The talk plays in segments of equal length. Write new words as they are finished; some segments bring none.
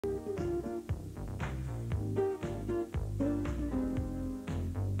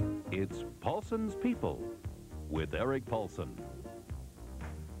It's Paulsen's People with Eric Paulsen.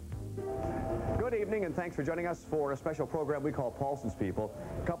 Good evening, and thanks for joining us for a special program we call Paulsen's People.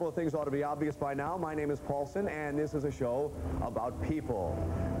 A couple of things ought to be obvious by now. My name is Paulsen, and this is a show about people.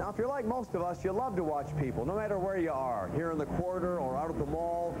 Now, if you're like most of us, you love to watch people, no matter where you are, here in the quarter or out at the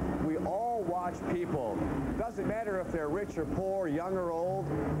mall. We all watch people. Doesn't matter if they're rich or poor, young or old.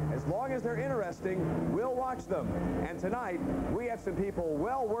 As long as they're interesting, we'll watch them. And tonight, we have some people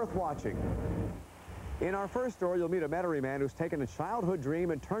well worth watching. In our first story, you'll meet a Metairie man who's taken a childhood dream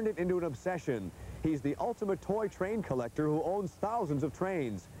and turned it into an obsession. He's the ultimate toy train collector who owns thousands of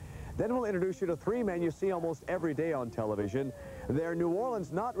trains. Then we'll introduce you to three men you see almost every day on television. They're New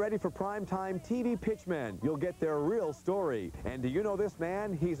Orleans not ready for primetime TV pitchmen. You'll get their real story. And do you know this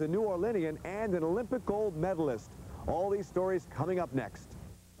man? He's a New Orleanian and an Olympic gold medalist. All these stories coming up next.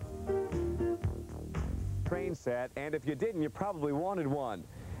 Train set, and if you didn't, you probably wanted one.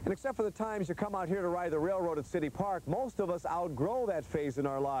 And except for the times you come out here to ride the railroad at City Park, most of us outgrow that phase in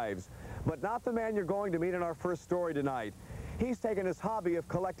our lives. But not the man you're going to meet in our first story tonight. He's taken his hobby of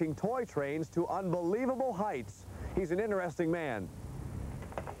collecting toy trains to unbelievable heights. He's an interesting man.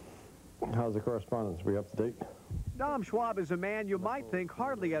 How's the correspondence? Are we up to date? Dom Schwab is a man you might think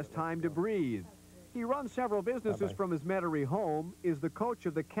hardly has time to breathe. He runs several businesses from his Metairie home, is the coach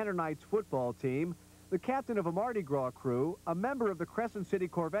of the Kenner Knights football team, the captain of a Mardi Gras crew, a member of the Crescent City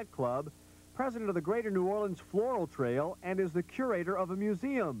Corvette Club, president of the Greater New Orleans Floral Trail, and is the curator of a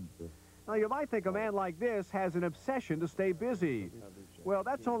museum. Now, you might think a man like this has an obsession to stay busy. Well,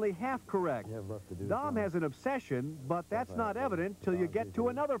 that's only half correct. Dom has an obsession, but that's not evident till you get to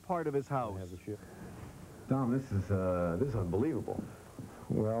another part of his house. Dom, this is unbelievable.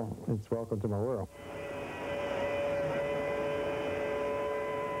 Well, it's welcome to my world.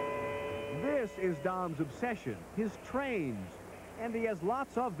 This is Dom's obsession, his trains. And he has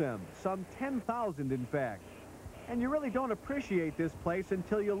lots of them, some 10,000 in fact. And you really don't appreciate this place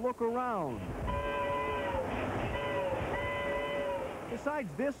until you look around. Besides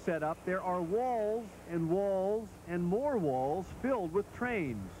this setup, there are walls and walls and more walls filled with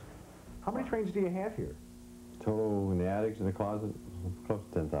trains. How many trains do you have here? Total in the attics and the closet, close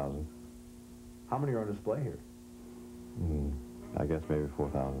to 10,000. How many are on display here? I guess maybe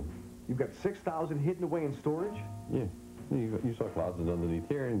 4,000. You've got 6,000 hidden away in storage? Yeah. You saw closets underneath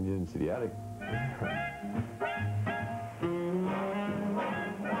here and you didn't see the attic.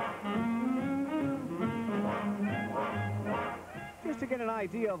 Just to get an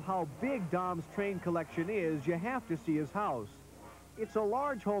idea of how big Dom's train collection is, you have to see his house. It's a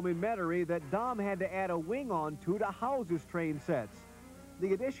large home in Metairie that Dom had to add a wing onto to house his train sets.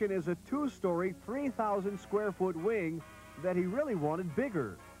 The addition is a two-story, 3,000 square foot wing that he really wanted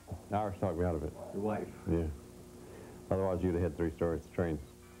bigger. Irish talked me out of it. Your wife? Yeah. Otherwise, you'd have had 3 stories of trains.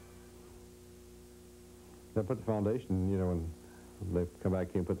 They put the foundation, you know, when they come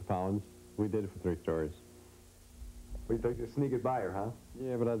back here and put the pilings. We did it for 3 stories. Well, you thought you'd sneak it by her, huh?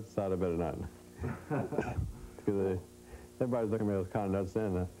 Yeah, but I decided I better not. Because everybody's looking at me as kind of nuts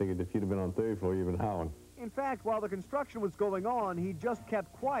then. I figured if you'd have been on 3rd floor, you'd have been howling. In fact, while the construction was going on, he just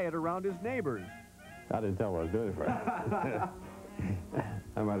kept quiet around his neighbors. I didn't tell what I was doing it for.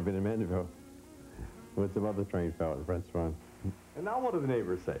 I might have been in Mandeville with some other train fellas, friends of mine. And now what do the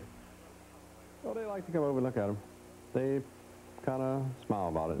neighbors say? Well, they like to come over and look at them. They kind of smile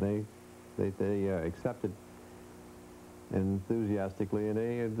about it. They accept it enthusiastically, and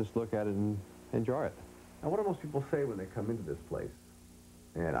they just look at it and enjoy it. Now, what do most people say when they come into this place?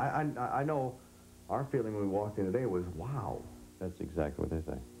 And I know our feeling when we walked in today was, wow. That's exactly what they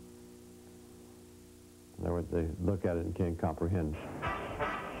say. They look at it and can't comprehend.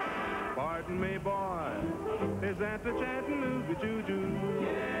 Pardon me, boy, is that the Chattanooga Choo-Choo?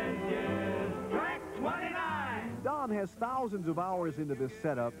 Yes, yes, track 29! Dom has thousands of hours into this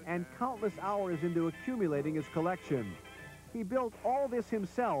setup and countless hours into accumulating his collection. He built all this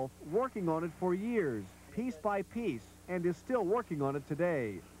himself, working on it for years, piece by piece, and is still working on it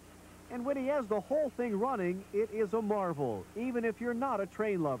today. And when he has the whole thing running, it is a marvel, even if you're not a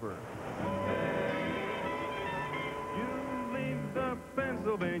train lover.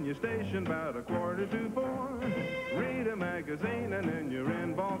 Pennsylvania station about 3:45. Read a magazine and then you're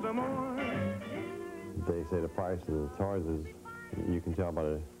in Baltimore. They say the price of the toys is, you can tell by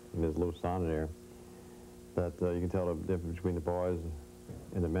in this little sonnet there, that you can tell the difference between the boys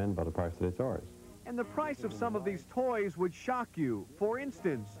and the men by the price of their toys. And the price of some of these toys would shock you. For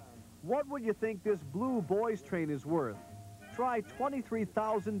instance, what would you think this blue boys train is worth? Try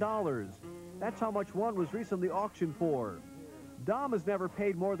 $23,000. That's how much one was recently auctioned for. Dom has never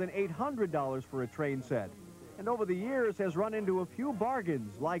paid more than $800 for a train set. and over the years has run into a few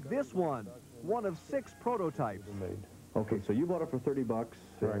bargains like this one of 6 prototypes. Okay, so you bought it for 30 bucks,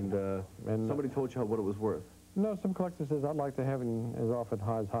 Right. and somebody told you what it was worth. No, some collector says, I'd like to have it as offered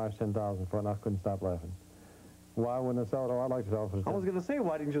as high as 10,000 for it, and I couldn't stop laughing. Why wouldn't I sell it? Oh, I'd like to sell it for 10. I was going to say,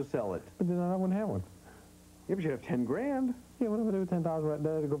 why didn't you sell it? But then I wouldn't have one. Yeah, but you have 10 grand. Yeah, what if I do with 10,000 right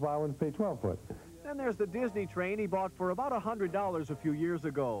there to go buy one and pay 12 for it? Then there's the Disney train he bought for about $100 a few years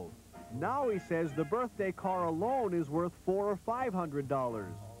ago. Now he says the birthday car alone is worth $400 or $500.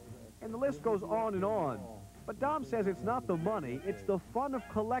 And the list goes on and on. But Dom says it's not the money, it's the fun of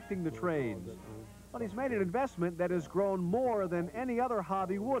collecting the trains. But he's made an investment that has grown more than any other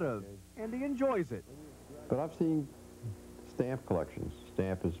hobby would have, and he enjoys it. But I've seen stamp collections.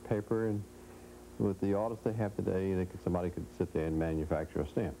 Stamp is paper, and with the artists they have today, somebody could sit there and manufacture a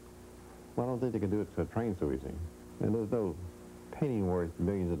stamp. Well, I don't think they can do it to a train so easy. And there's no painting worth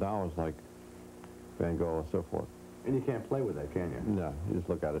millions of dollars like Van Gogh and so forth. And you can't play with that, can you? No, you just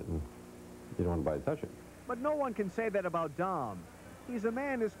look at it and you don't want anybody to touch it. But no one can say that about Dom. He's a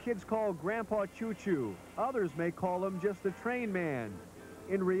man his kids call Grandpa Choo-Choo. Others may call him just a train man.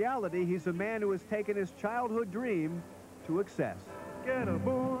 In reality, he's a man who has taken his childhood dream to excess. Get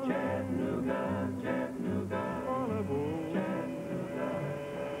aboard. Chattanooga, Chattanooga, All aboard.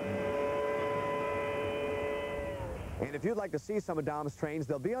 And if you'd like to see some of Dom's trains,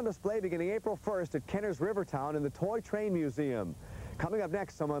 they'll be on display beginning April 1st at Kenner's Rivertown in the Toy Train Museum. Coming up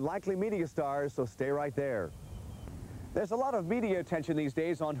next, some unlikely media stars, so stay right there. There's a lot of media attention these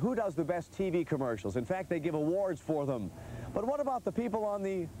days on who does the best TV commercials. In fact, they give awards for them. But what about the people on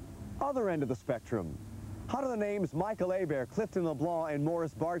the other end of the spectrum? How do the names Micheal Hebert, Clifton LeBlanc, and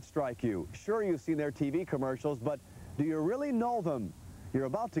Morris Bart strike you? Sure, you've seen their TV commercials, but do you really know them? You're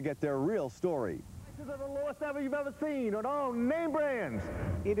about to get their real story. This is the lowest ever you've ever seen on all name brands.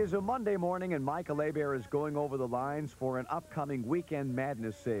 It is a Monday morning, and Micheal Hebert is going over the lines for an upcoming Weekend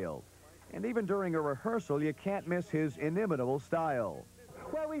Madness sale. And even during a rehearsal, you can't miss his inimitable style.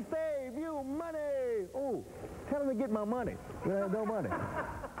 Where we save you money. Oh, tell them to get my money. We have no money.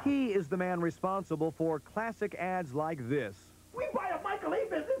 He is the man responsible for classic ads like this. We buy a Micheal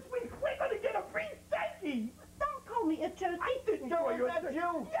Hebert this week. We're going to get a free steaky. Don't call me a turkey. I didn't know you That's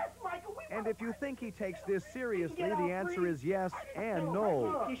you. Yes, Michael. We And if you think he takes this seriously, the answer is yes and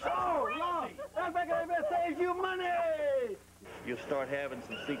no. Oh, no. That Micheal Hebert saves you money. You'll start having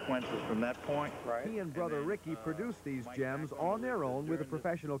some sequences from that point. Right. He and brother Ricky produce these gems on their own with a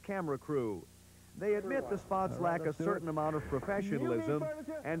professional camera crew. They admit the spots lack a certain amount of professionalism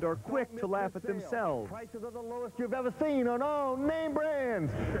and are quick to laugh at themselves. Prices are the lowest you've ever seen on all name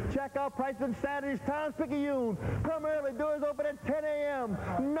brands. Check out prices on Saturdays, Towns-Picayune. Come early, doors open at 10 a.m.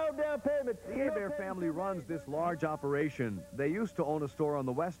 No down payment. The Hebert family runs this large operation. They used to own a store on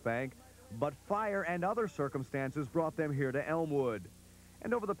the West Bank, but fire and other circumstances brought them here to Elmwood.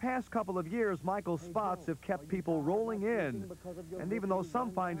 And over the past couple of years, Michael's spots have kept people rolling in. And even though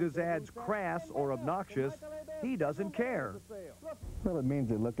some find his ads crass or obnoxious, he doesn't care. Well, it means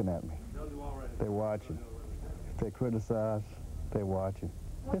they're looking at me. They're watching. If they criticize, they're watching.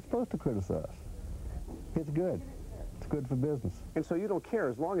 They're supposed to criticize. It's good. It's good for business. And so you don't care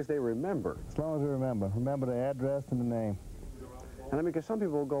as long as they remember. As long as they remember. Remember the address and the name. And I mean, because some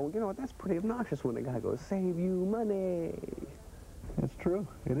people will go, you know, that's pretty obnoxious when the guy goes, save you money. It's true.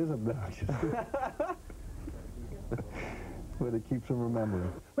 It is obnoxious. But it keeps them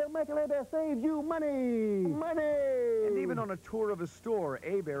remembering. Well, Micheal Hebert saves you money! Money! And even on a tour of his store,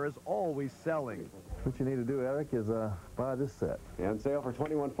 Hebert is always selling. What you need to do, Eric, is buy this set. Yeah, on sale for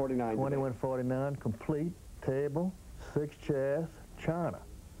 $21.49. $21.49, complete, table, 6 chairs, china.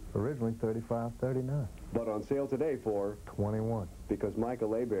 Originally $35.39. But on sale today for $21. Because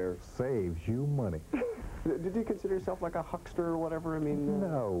Micheal Hebert saves you money. Did you consider yourself like a huckster or whatever? I mean,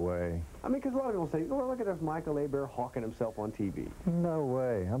 no way. I mean, because a lot of people say, oh, look at this Micheal Hebert hawking himself on TV. No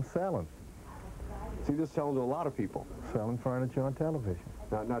way. I'm selling. So you're just selling to a lot of people. Selling furniture on television.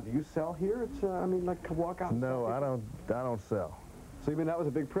 Now, do you sell here? It's, I mean, like walk out. No, I don't sell. So you mean that was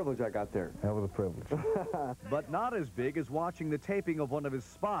a big privilege I got there? That was a privilege. But not as big as watching the taping of one of his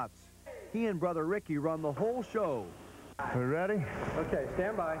spots. He and brother Ricky run the whole show. We ready? Okay,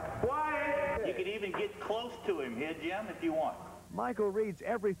 stand by. Quiet! You could even get close to him here, Jim, if you want. Michael reads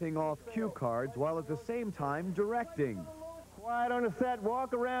everything off cue cards while at the same time directing. Quiet on the set,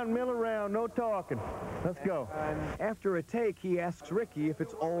 walk around, mill around, no talking. Let's go. After a take, he asks Ricky if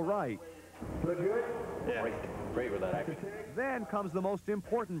it's all right. Look good? Yeah, great with that acting. Then comes the most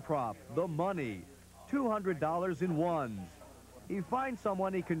important prop, the money. $200 in ones. He finds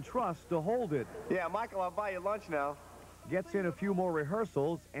someone he can trust to hold it. Yeah, Michael, I'll buy you lunch now. Gets in a few more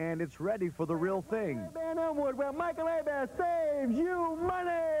rehearsals, and it's ready for the real thing. Man Elmwood, where Micheal Hebert saves you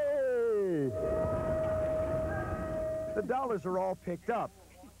money! The dollars are all picked up.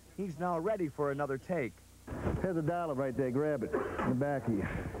 He's now ready for another take. Here's a dollar right there. Grab it in the back of you.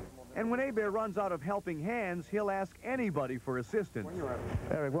 And when Hebert runs out of helping hands, he'll ask anybody for assistance.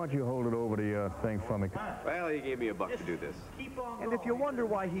 Eric, why don't you hold it over the thing for me? Well, he gave me $1 to do this. And if you wonder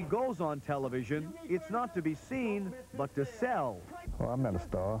why he goes on television, it's not to be seen, but to sell. Well, I'm not a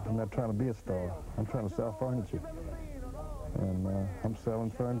star. I'm not trying to be a star. I'm trying to sell furniture. And I'm selling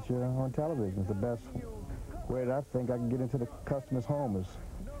furniture on television. It's the best way that I think I can get into the customer's home is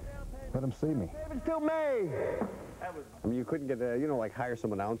let them see me. It's still May. I mean, you couldn't get, you know, like hire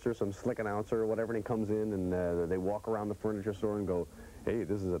some announcer, some slick announcer or whatever, and he comes in and they walk around the furniture store and go, hey,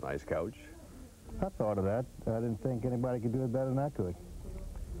 this is a nice couch. I thought of that. I didn't think anybody could do it better than I could,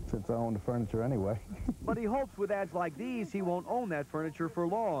 since I own the furniture anyway. But he hopes with ads like these, he won't own that furniture for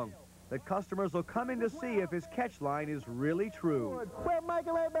long. That customers will come in to see if his catch line is really true. Where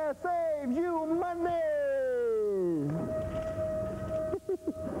Micheal Hebert saves you money!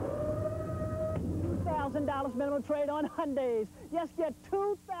 $2,000 minimum trade on Hyundais. Yes, get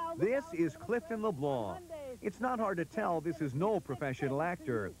 $2,000. This is Clifton LeBlanc. It's not hard to tell this is no professional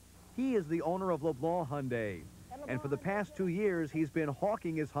actor. He is the owner of LeBlanc Hyundai. And for the past 2 years, he's been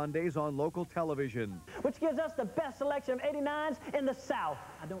hawking his Hyundais on local television. Which gives us the best selection of 89s in the South.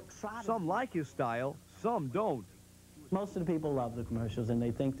 I don't try to... Some like his style, some don't. Most of the people love the commercials, and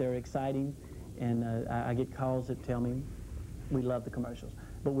they think they're exciting. And I get calls that tell me we love the commercials.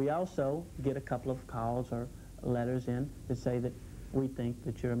 But we also get a couple of calls or letters in that say that we think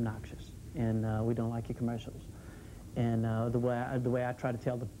that you're obnoxious and we don't like your commercials. And the way I try to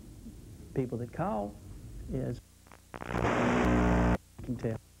tell the people that call is, you can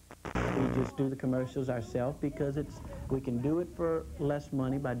tell, we just do the commercials ourselves because we can do it for less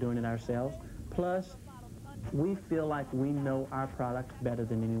money by doing it ourselves. Plus, we feel like we know our product better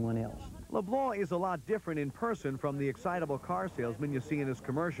than anyone else. LeBlanc is a lot different in person from the excitable car salesman you see in his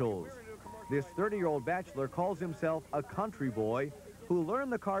commercials. This 30-year-old bachelor calls himself a country boy who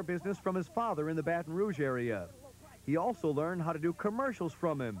learned the car business from his father in the Baton Rouge area. He also learned how to do commercials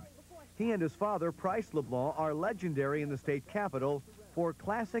from him. He and his father, Price LeBlanc, are legendary in the state capitol for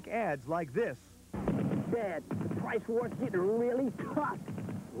classic ads like this. Dad, the price war's getting really tough.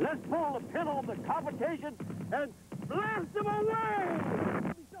 Let's pull the pin on the competition and blast them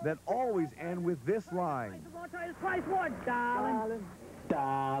away! That always end with this line. Price war, darling.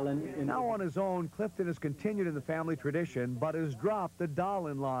 Darling. Now on his own, Clifton has continued in the family tradition, but has dropped the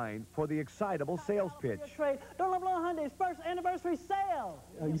darling line for the excitable sales pitch. Don't LeBlanc Hyundai's first anniversary sale.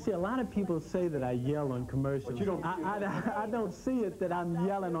 You see, a lot of people say that I yell on commercials. But you don't I don't see it that I'm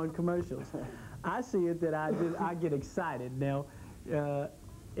yelling on commercials. I see it that I get excited. Now, I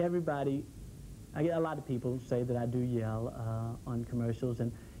get a lot of people say that I do yell on commercials,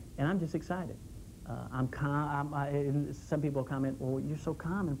 and I'm just excited. I'm calm. Some people comment, well, you're so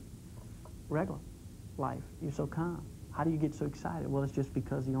calm in regular life. You're so calm. How do you get so excited? Well, it's just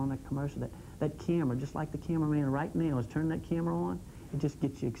because you're on that commercial. That camera, just like the cameraman right now is turning that camera on, it just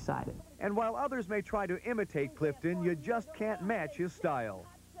gets you excited. And while others may try to imitate Clifton, you just can't match his style.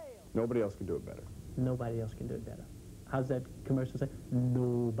 Nobody else can do it better. Nobody else can do it better. How's that commercial say?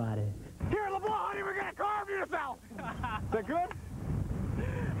 Nobody. Here, LeBlanc, honey, we're gonna carve yourself. Is that good?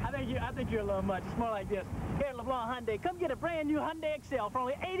 I think you're a little much. It's more like this. Here at LeBlanc Hyundai, come get a brand new Hyundai Excel for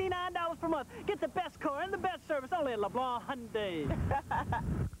only $89 per month. Get the best car and the best service only at LeBlanc Hyundai. I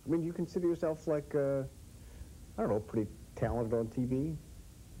mean, do you consider yourself like, I don't know, pretty talented on TV?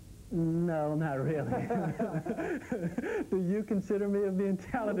 No, not really. Do you consider me as being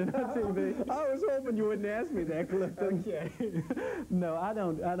talented on TV? I was hoping you wouldn't ask me that, Clifton. Okay. No, I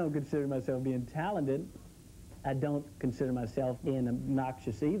don't consider myself being talented. I don't consider myself being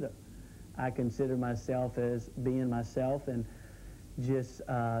obnoxious either. I consider myself as being myself and just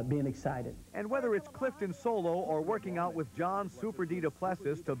being excited. And whether it's Clifton solo or working out with John Super D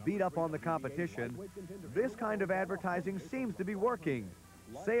Duplessis to beat up on the competition, this kind of advertising seems to be working.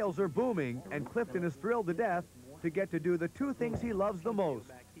 Sales are booming, and Clifton is thrilled to death to get to do the two things he loves the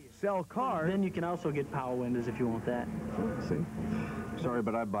most: sell cars. Then you can also get power windows if you want that. See? Sorry,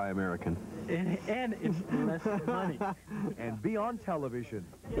 but I buy American. And it's less money. And be on television.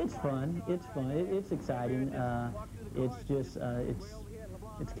 It's fun. It's fun. It's exciting. It's just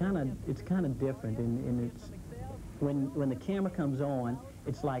it's kind of different, and it's when the camera comes on,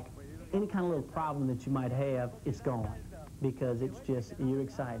 it's like any kind of little problem that you might have, it's gone, because it's just you're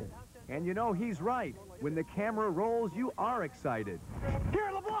excited. And you know he's right. When the camera rolls, you are excited. Here,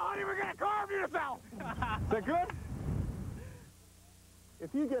 LeBlanc, honey, we're gonna carve yourself. Is that good? If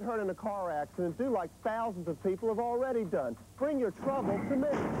you get hurt in a car accident, do like thousands of people have already done. Bring your trouble to me.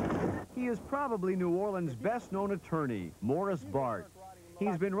 He is probably New Orleans' best-known attorney, Morris Bart.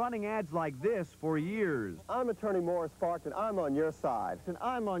 He's been running ads like this for years. I'm attorney Morris Bart, and I'm on your side. And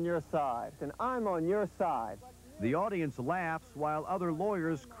I'm on your side. And I'm on your side. The audience laughs while other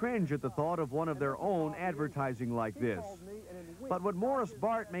lawyers cringe at the thought of one of their own advertising like this. But what Morris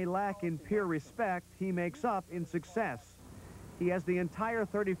Bart may lack in peer respect, he makes up in success. He has the entire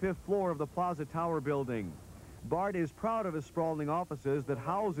 35th floor of the Plaza Tower building. Bart is proud of his sprawling offices that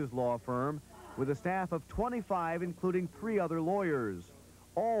house his law firm with a staff of 25, including 3 other lawyers.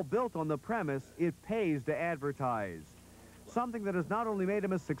 All built on the premise it pays to advertise. Something that has not only made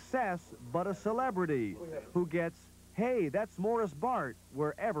him a success, but a celebrity who gets, hey, that's Morris Bart,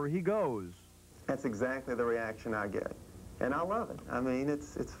 wherever he goes. That's exactly the reaction I get. And I love it. I mean,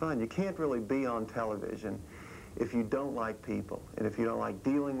 it's fun. You can't really be on television if you don't like people, and if you don't like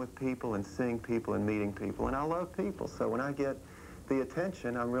dealing with people and seeing people and meeting people. And I love people, so when I get the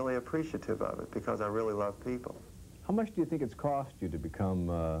attention, I'm really appreciative of it because I really love people. How much do you think it's cost you to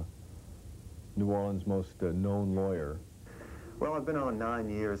become New Orleans' most known lawyer? Well, I've been on 9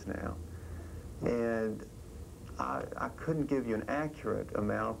 years now, and I couldn't give you an accurate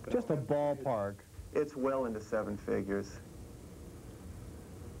amount. Just a ballpark. It's well into 7 figures.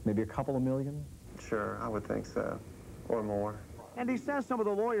 Maybe a couple of million? Sure, I would think so, or more. And he says some of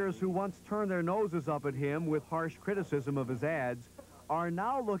the lawyers who once turned their noses up at him with harsh criticism of his ads are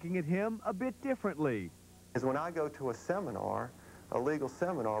now looking at him a bit differently. Is when I go to a seminar, a legal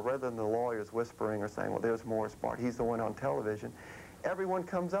seminar, rather than the lawyers whispering or saying, well, there's Morris Bart, he's the one on television, everyone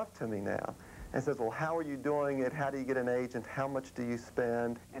comes up to me now and says, well, how are you doing it? How do you get an agent? How much do you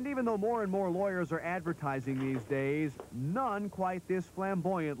spend? And even though more and more lawyers are advertising these days, none quite this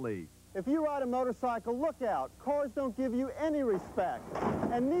flamboyantly. If you ride a motorcycle, look out. Cars don't give you any respect,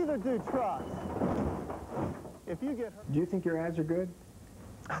 and neither do trucks. If you get hurt... Do you think your ads are good?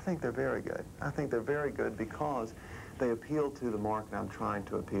 I think they're very good. I think they're very good because they appeal to the market I'm trying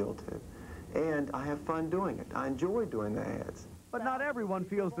to appeal to. And I have fun doing it. I enjoy doing the ads. But not everyone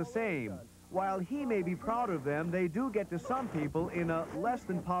feels the same. While he may be proud of them, they do get to some people in a less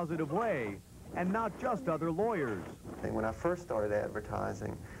than positive way, and not just other lawyers. When I first started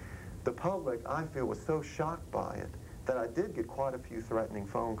advertising, the public, I feel, was so shocked by it that I did get quite a few threatening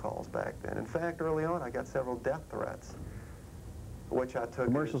phone calls back then. In fact, early on, I got several death threats, which I took...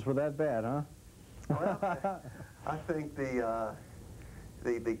 Commercials were that bad, huh? Well, I think the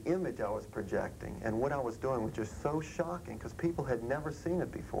image I was projecting and what I was doing was just so shocking because people had never seen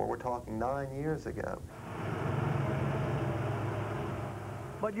it before. We're talking 9 years ago.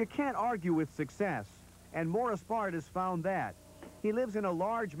 But you can't argue with success, and Morris Bart has found that. He lives in a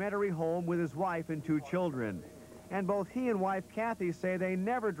large Metairie home with his wife and 2 children. And both he and wife Kathy say they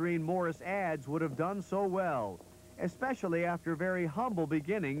never dreamed Morris ads would have done so well, especially after very humble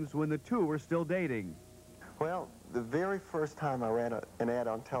beginnings when the 2 were still dating. Well, the very first time I ran an ad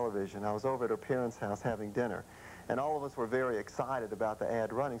on television, I was over at her parents' house having dinner, and all of us were very excited about the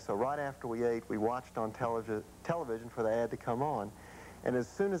ad running. So right after we ate, we watched on television for the ad to come on. And as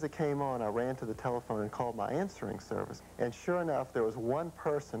soon as it came on, I ran to the telephone and called my answering service. And sure enough, there was one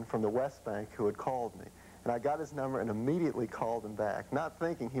person from the West Bank who had called me. And I got his number and immediately called him back, not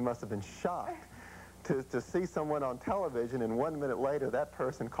thinking he must have been shocked to see someone on television, and 1 minute later, that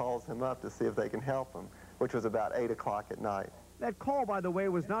person calls him up to see if they can help him, which was about 8 o'clock at night. That call, by the way,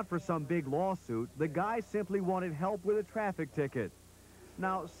 was not for some big lawsuit. The guy simply wanted help with a traffic ticket.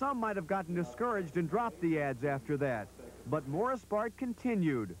 Now, some might have gotten discouraged and dropped the ads after that. But Morris Bart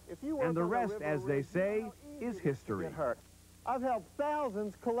continued, and the rest, as they say, is history. I've helped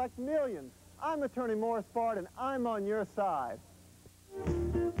thousands collect millions. I'm attorney Morris Bart, and I'm on your side.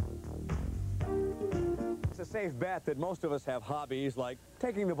 It's a safe bet that most of us have hobbies like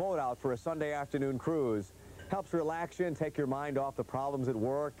taking the boat out for a Sunday afternoon cruise. Helps relax you and take your mind off the problems at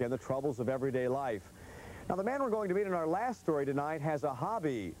work and the troubles of everyday life. Now, the man we're going to meet in our last story tonight has a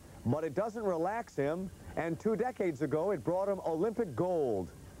hobby, but it doesn't relax him, and 2 decades ago, it brought him Olympic gold.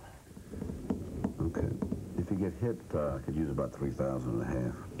 Okay. If you get hit, I could use about 3,000 and a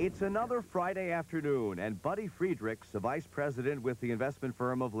half. It's another Friday afternoon, and Buddy Friedrichs, a vice president with the investment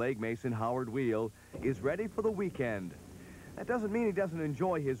firm of Legg Mason Howard Wheel, is ready for the weekend. That doesn't mean he doesn't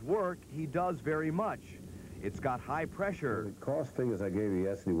enjoy his work. He does very much. It's got high pressure. The cost figures I gave you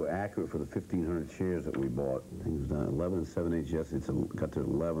yesterday were accurate for the 1,500 shares that we bought. I think it was down 11 7/8 yesterday. It got to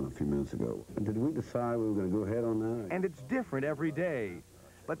 11 a few minutes ago. Did we decide we were going to go ahead on that? And it's different every day.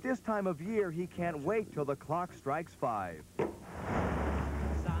 But this time of year, he can't wait till the clock strikes 5. Sounds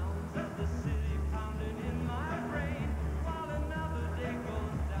of the city pounding in my brain while another day goes.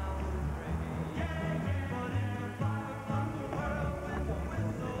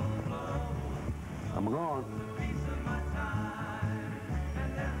 gone.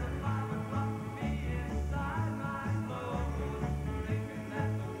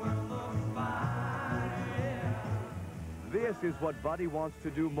 This is what Buddy wants to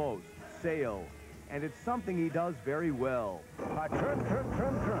do most, sail. And it's something he does very well. Trim.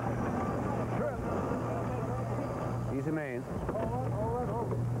 He's a man.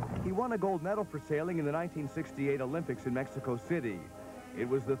 He won a gold medal for sailing in the 1968 Olympics in Mexico City. It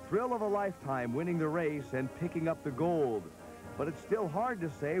was the thrill of a lifetime winning the race and picking up the gold. But it's still hard to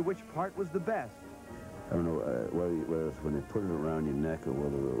say which part was the best. I don't know whether it's when they put it around your neck or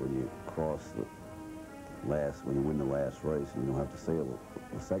whether when you cross the last, when you win the last race and you don't have to sail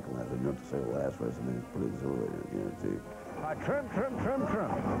the second last, you don't have to sail the last race, and then it's pretty exhilarating, I guarantee you.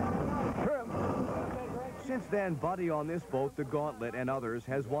 Trim. Since then, Buddy on this boat, the Gauntlet, and others,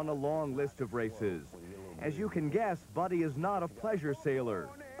 has won a long list of races. As you can guess, Buddy is not a pleasure sailor.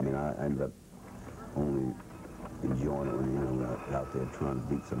 I mean, I ended up only enjoying it when you're out there trying to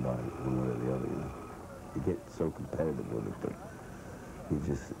beat somebody one way or the other, you know. You get so competitive with it that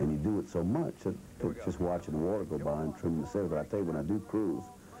you do it so much that just watching the water go by and trimming the sails. But I tell you, when I do cruise,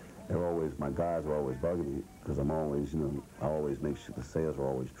 my guys are always bugging me because I'm always, I always make sure the sails are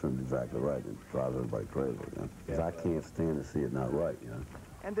always trimmed exactly right. It drives everybody crazy, you know. Because I can't stand to see it not right, you know.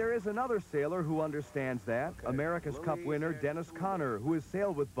 And there is another sailor who understands that, America's Cup winner Dennis Conner, who has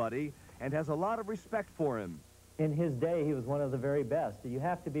sailed with Buddy and has a lot of respect for him. In his day, he was one of the very best. You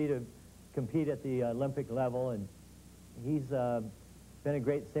have to be to compete at the Olympic level, and he's been a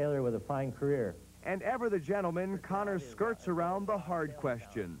great sailor with a fine career. And ever the gentleman, Conner skirts around the hard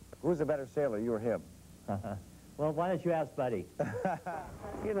question. Who's a better sailor, you or him? Well, why don't you ask Buddy?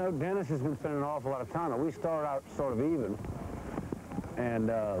 You know, Dennis has been spending an awful lot of time. We started out sort of even, and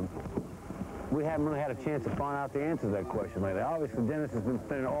we haven't really had a chance to find out the answer to that question lately. Obviously, Dennis has been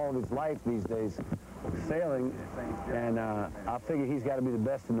spending all of his life these days sailing, and I figure he's got to be the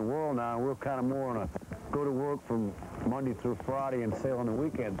best in the world now. We're kind of more on a go to work from Monday through Friday and sail on the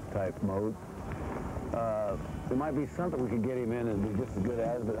weekends type mode. There might be something we could get him in and be just as good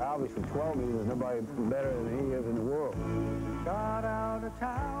as, but obviously 12 meters, there's nobody better than he is in the world. Got out of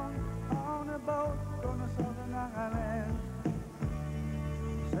town on a boat on the southern island,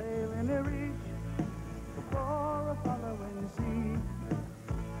 sailing the reach before a following sea.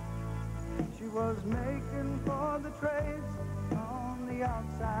 She was making for the trades on the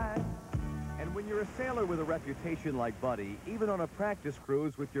outside. And when you're a sailor with a reputation like Buddy, even on a practice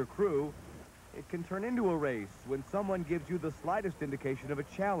cruise with your crew, it can turn into a race when someone gives you the slightest indication of a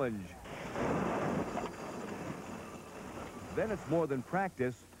challenge. Then it's more than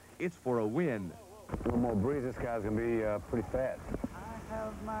practice, it's for a win. A little more breeze, this guy's going to be pretty fast. I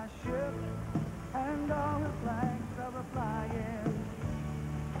have my ship and all the flags of a flying.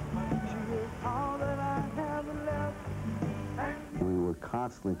 She is all that I have left. We were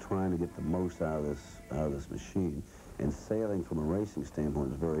constantly trying to get the most out of this machine. And sailing from a racing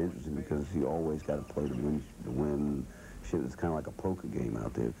standpoint is very interesting because you always got to play the wind shit. It's kind of like a poker game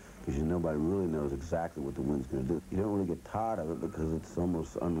out there because nobody really knows exactly what the wind's going to do. You don't really get tired of it because it's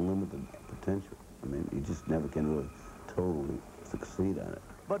almost unlimited potential. I mean, you just never can really totally succeed at it.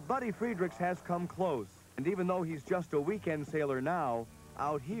 But Buddy Friedrichs has come close. And even though he's just a weekend sailor now,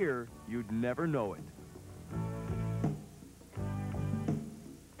 out here, you'd never know it.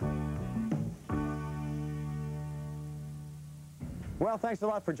 Well, thanks a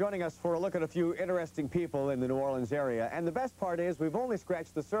lot for joining us for a look at a few interesting people in the New Orleans area. And the best part is we've only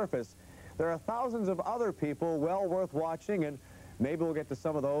scratched the surface. There are thousands of other people well worth watching, and maybe we'll get to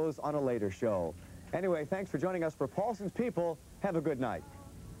some of those on a later show. Anyway, thanks for joining us for Paulsen's People. Have a good night.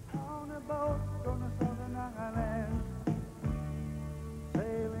 On a boat on the southern island,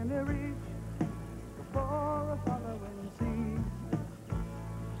 sailing the reach before a following sea.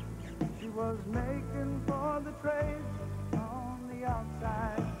 She was making for the trades on the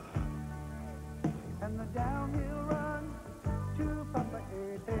outside, and the downhill run to Papa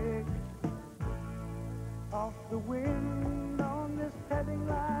Ete. Off the wind on this heading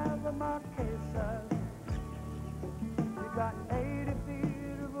line of Marquesas, you got 80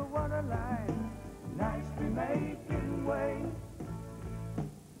 feet of a water line, nicely making